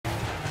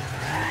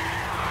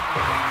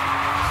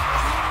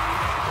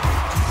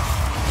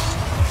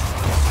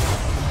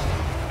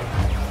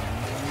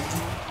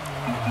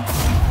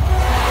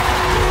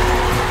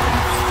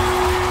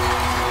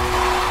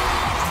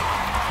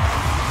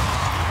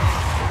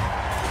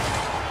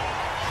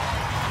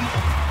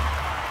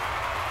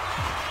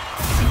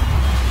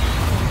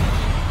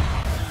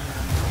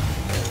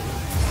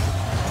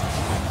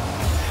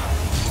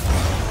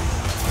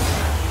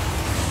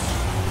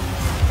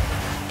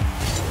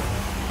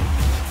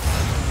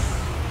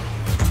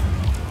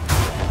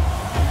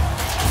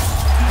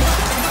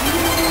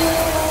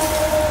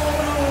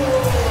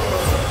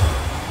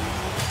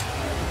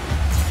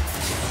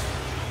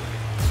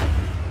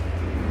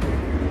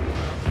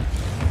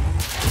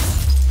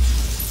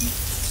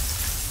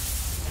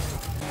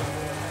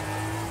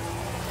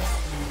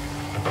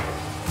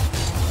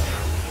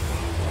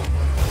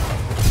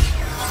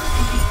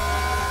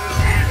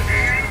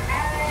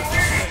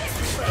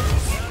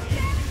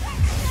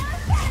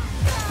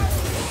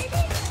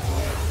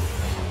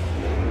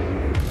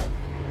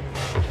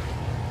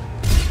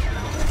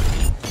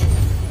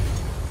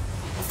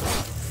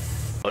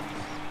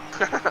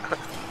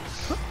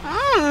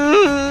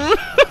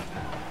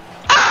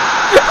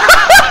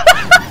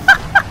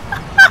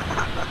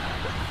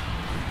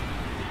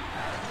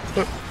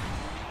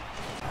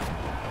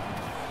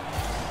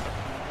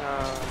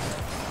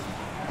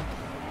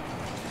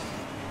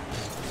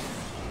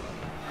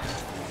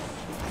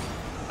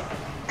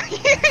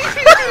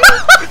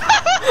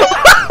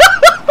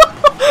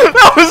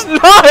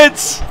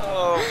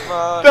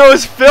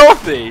was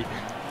filthy!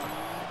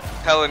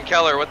 Helen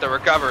Keller with the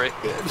recovery.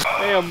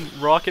 Hey, I'm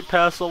rocket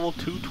pass level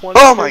 220.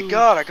 Oh my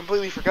god, I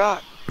completely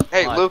forgot.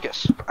 Hey, What?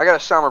 Lucas, I got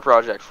a summer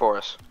project for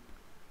us.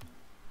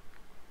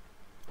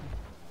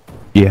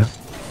 Yeah.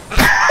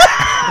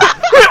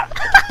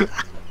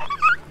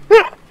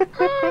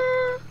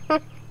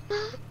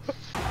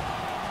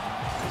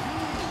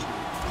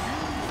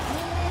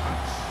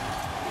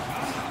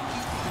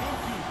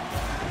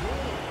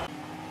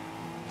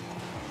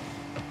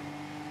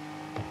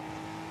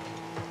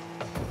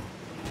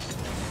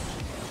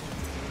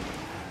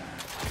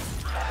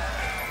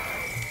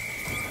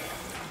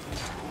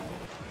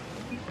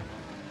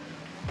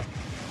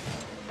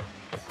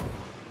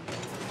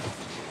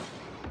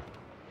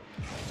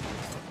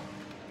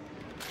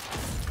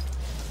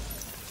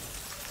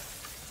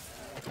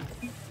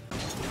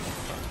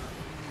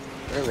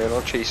 Hey man,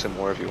 I'll chase him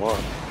more if you want.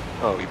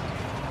 Oh, you...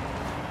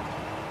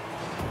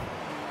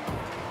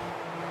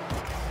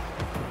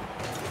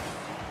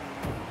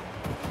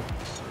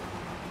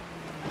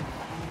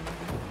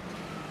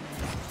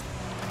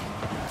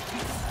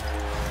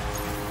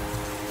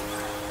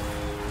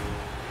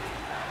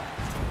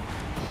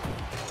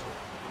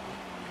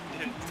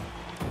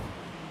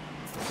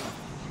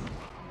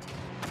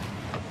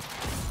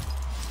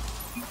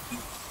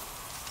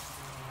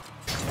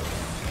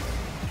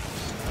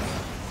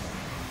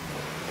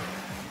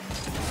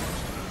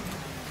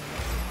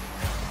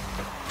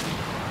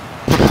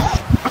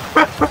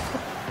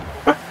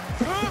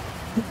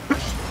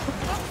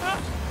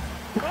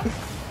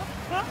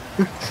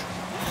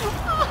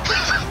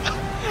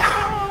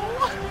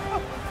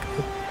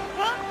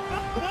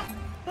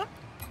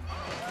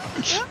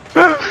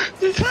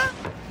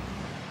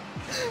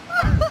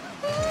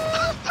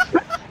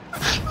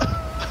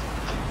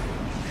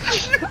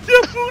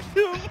 Demoed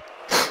him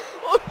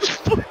on the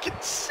fucking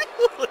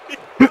ceiling!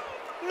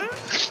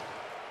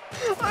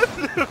 I've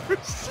never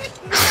seen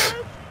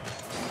that!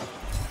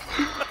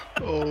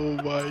 Oh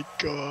my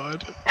god.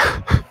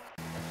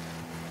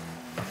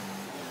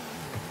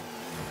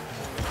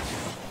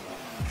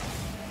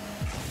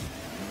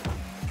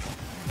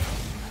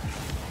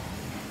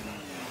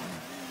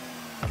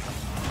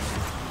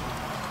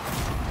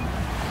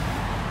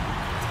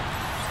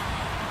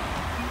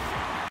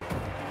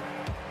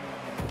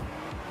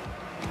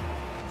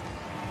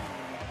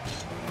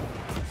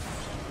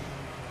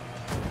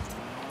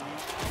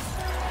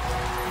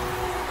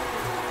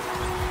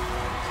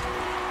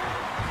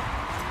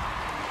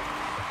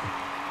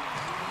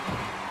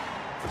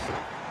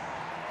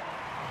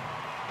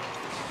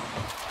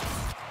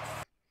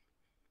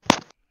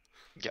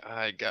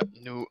 I got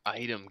new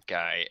item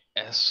guy,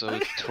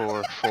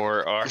 Esotor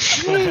 4R.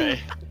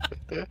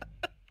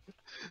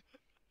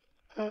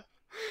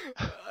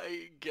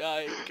 I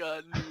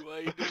got new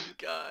item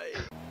guy.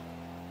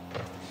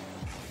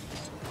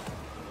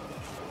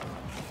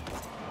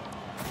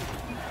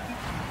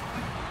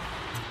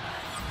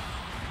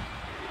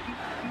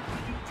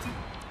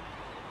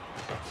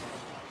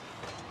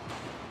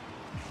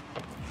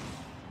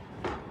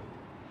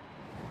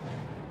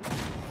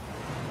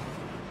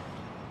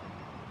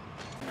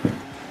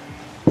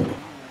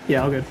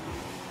 Yeah, all good.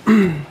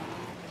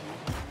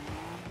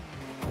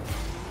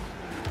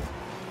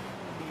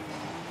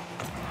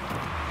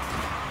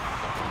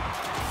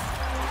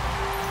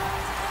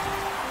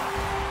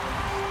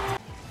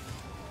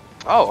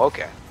 Oh,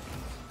 okay.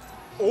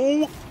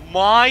 Oh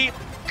my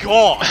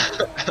god!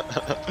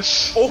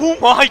 Oh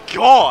my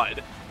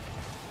god!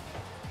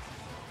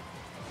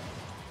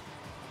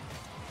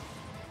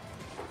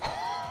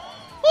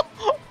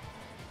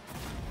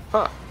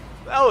 Huh.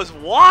 That was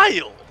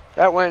wild!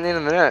 That went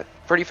in the net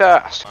pretty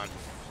fast.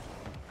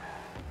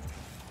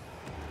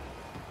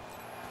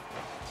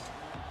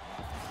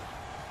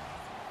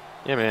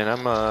 Yeah, man,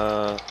 I'm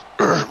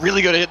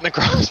really good at hitting the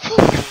crossbow.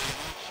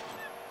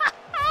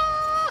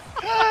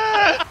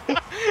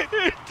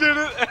 It did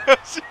it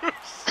as you were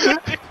saying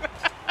that.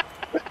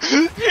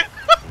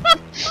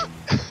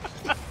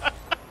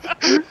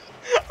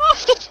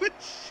 Holy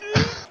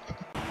shit!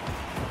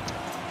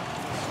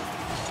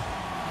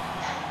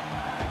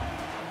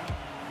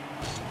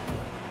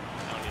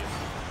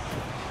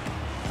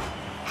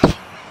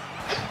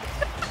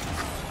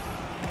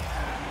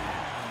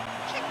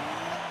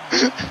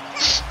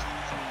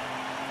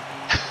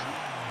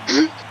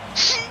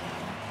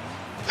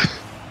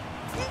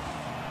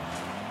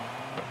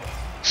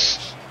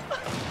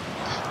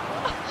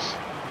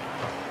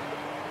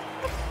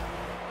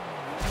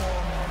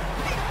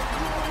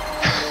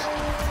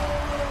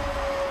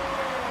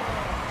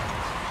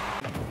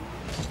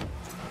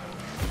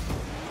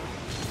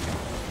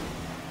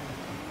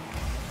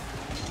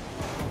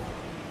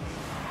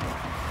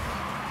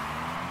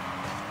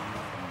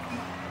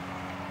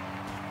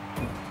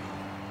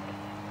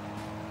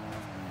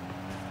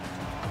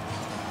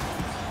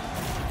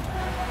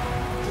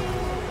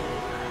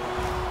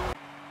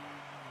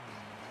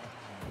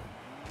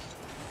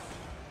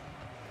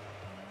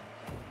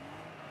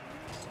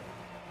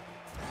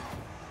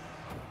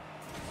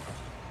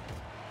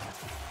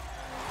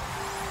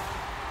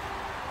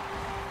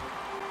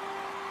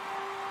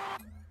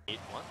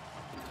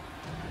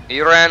 He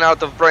ran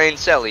out of brain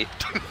celly.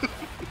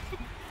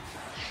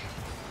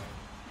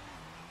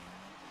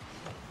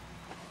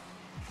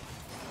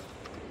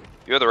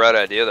 You had the right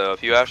idea though.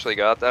 If you actually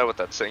got that with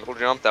that single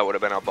jump, that would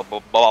have been a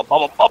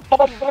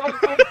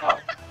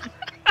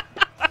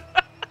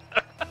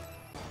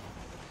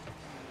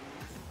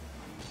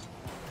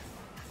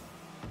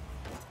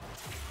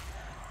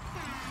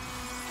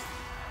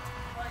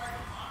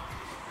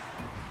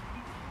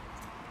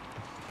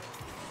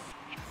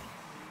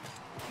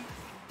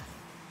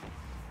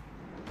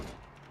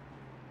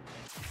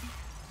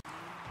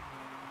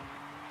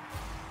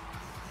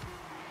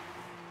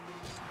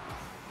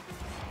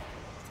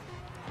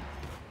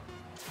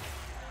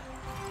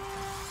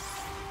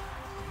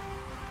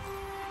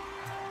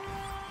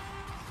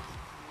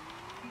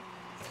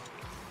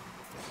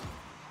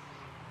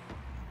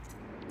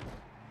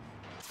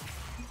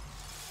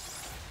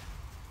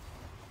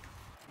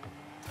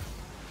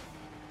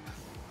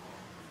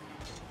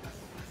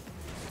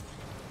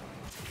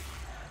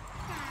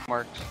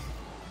Marked.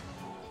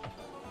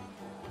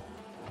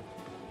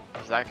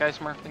 Is that guy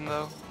smurfing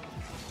though?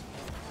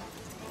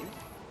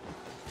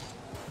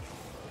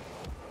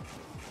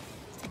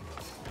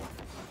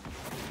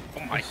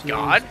 Oh my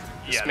god.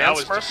 This Yeah, that man's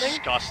was smurfing?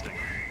 disgusting.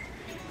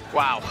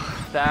 Wow,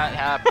 that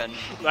happened.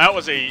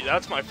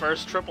 That's my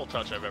first triple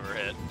touch I've ever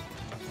hit.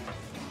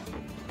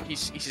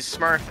 He's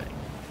smurfing.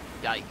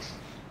 Yikes.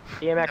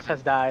 DMX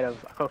has died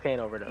of a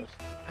cocaine overdose.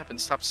 Evan,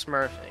 stop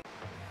smurfing.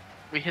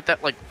 We hit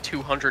that like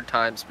 200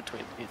 times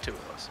between the two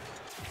of us.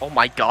 Oh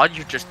my god,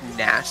 you're just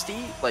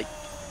nasty? Like...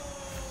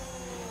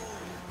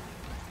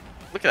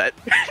 Look at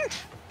that.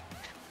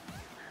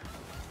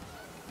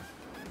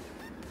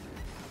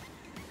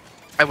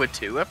 I would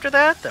too after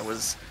that. That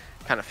was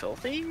kind of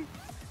filthy.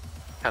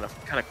 Kind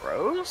of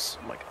gross.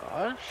 Oh my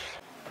gosh.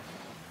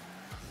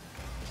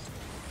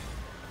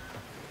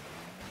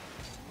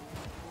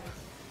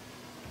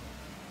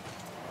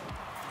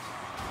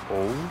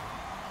 Oh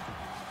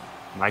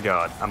my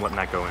god, I'm letting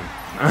that go in.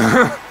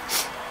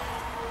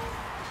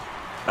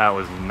 That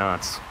was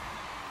nuts.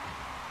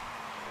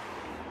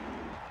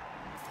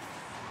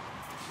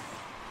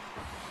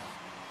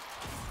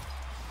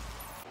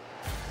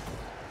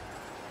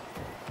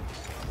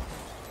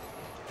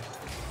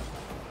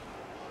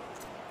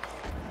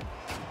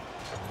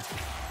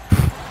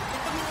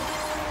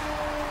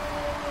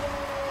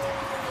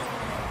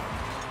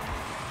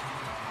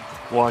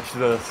 Watch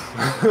this.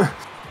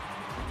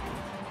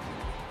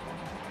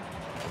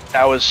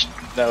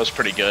 That was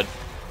pretty good.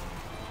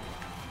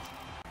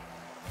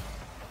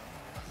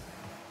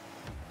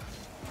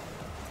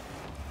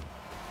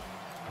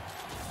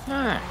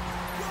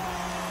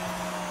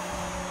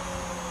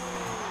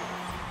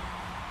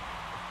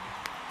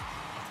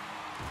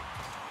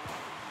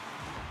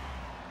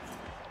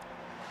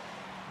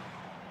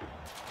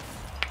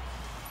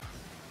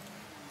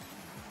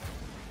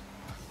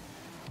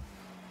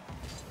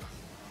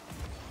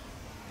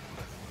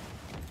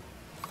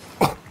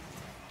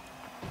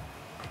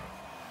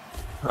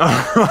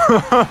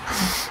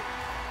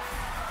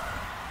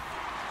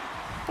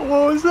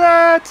 What was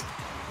that?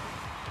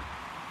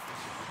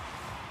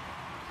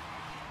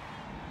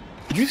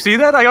 Did you see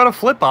that? I got a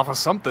flip off of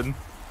something.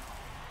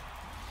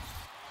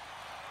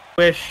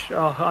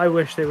 I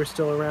wish they were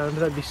still around.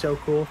 That'd be so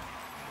cool.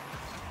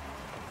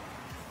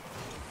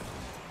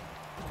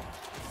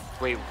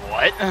 Wait,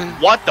 what?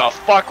 What the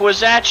fuck was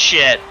that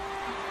shit?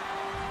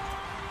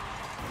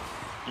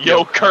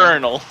 Yo,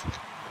 Colonel.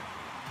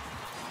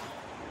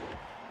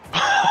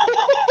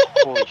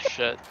 Holy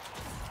shit.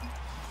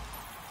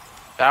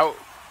 That...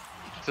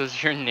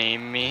 Does your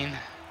name mean?